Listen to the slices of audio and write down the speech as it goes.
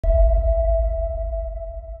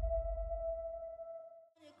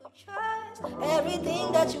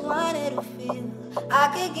everything that you wanted to feel. I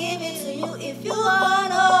could give it to you if you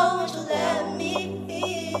wanna. Won't you let me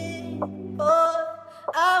in? Boy,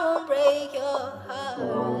 I won't break your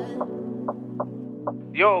heart.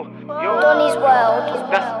 Yo, Donnie's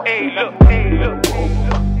World. that's look.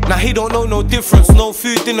 Now he don't know no difference. No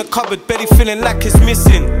food in the cupboard, belly feeling like it's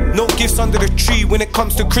missing. No gifts under the tree when it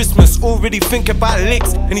comes to Christmas. Already think about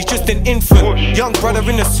licks and he's just an infant. Young brother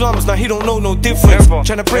in the slums, now he don't know no difference.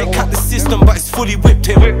 Tryna break out the system but it's fully whipped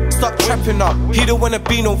him. Stop trapping up, he don't wanna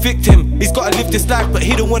be no victim. He's gotta live this life but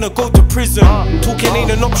he don't wanna go to prison. Talking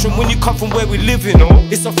ain't an option when you come from where we living.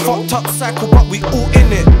 It's a fucked up cycle but we all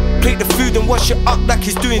in it. Plate the food and wash it up like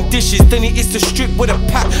he's doing dishes. Then he hits the strip with a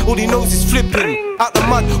pat, all he knows is flipping. Out the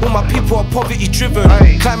mud, all my people are poverty driven.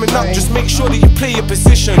 Climbing up, just make sure that you play your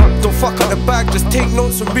position. Don't fuck up the bag, just take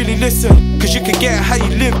notes and really listen. Cause you can get how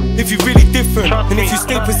you live if you're really different. And if you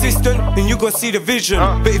stay persistent, then you gon' see the vision.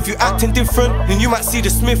 But if you acting different, then you might see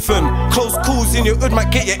the smithing. Close calls in your hood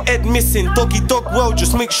might get your head missing. Doggy dog world,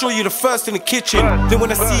 just make sure you're the first in the kitchen. Then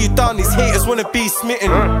when I see you down, these haters wanna be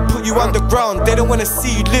smitten. Put you underground, they don't wanna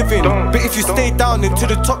see you living. But if you stay down and to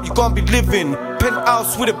the top, you gon' be living.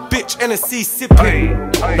 Penthouse with a bitch and a C sipping.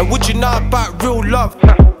 Now would you know about real love?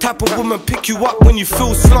 Type of woman pick you up when you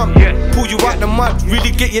feel slumped. Pull you out the mud, really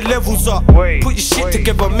get your levels up. Put your shit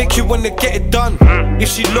together, make you wanna get it done. If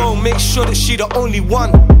she low, make sure that she the only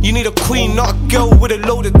one. You need a queen, not a girl with a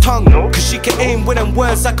loaded tongue. Cause she can aim with them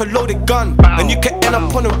words like a loaded gun. And you can end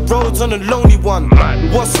up on the roads on a lonely one.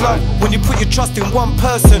 What's love? When you put your trust in one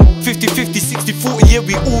person. 50-50, 60-40, yeah,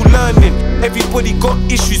 we all learning. Everybody got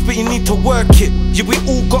issues, but you need to work it. Yeah, we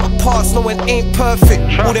all got a past, no one ain't perfect.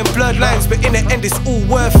 All them bloodlines, but in the end it's all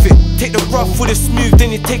worth it. Take the rough with the smooth,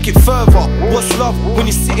 then you take it further. What's love when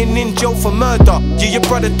you're sitting in jail for murder? Yeah, your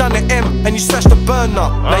brother done the M and you slashed the burner.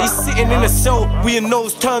 Now you're sitting in a cell with your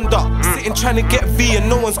nose turned up. Sitting trying to get V and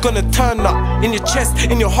no one's gonna turn up. In your chest,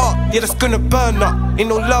 in your heart, yeah, that's gonna burn up. Ain't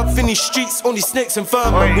no love in these streets, only snakes and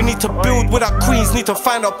vermin. We need to build with our queens, need to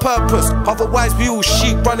find our purpose. Otherwise we all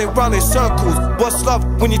sheep running round in circles. What's love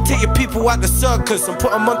when you take your people out the circus and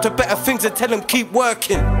put them onto better things and tell them keep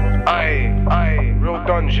working? Aye, real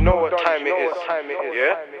dons, you know what time it is.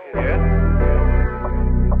 Yeah?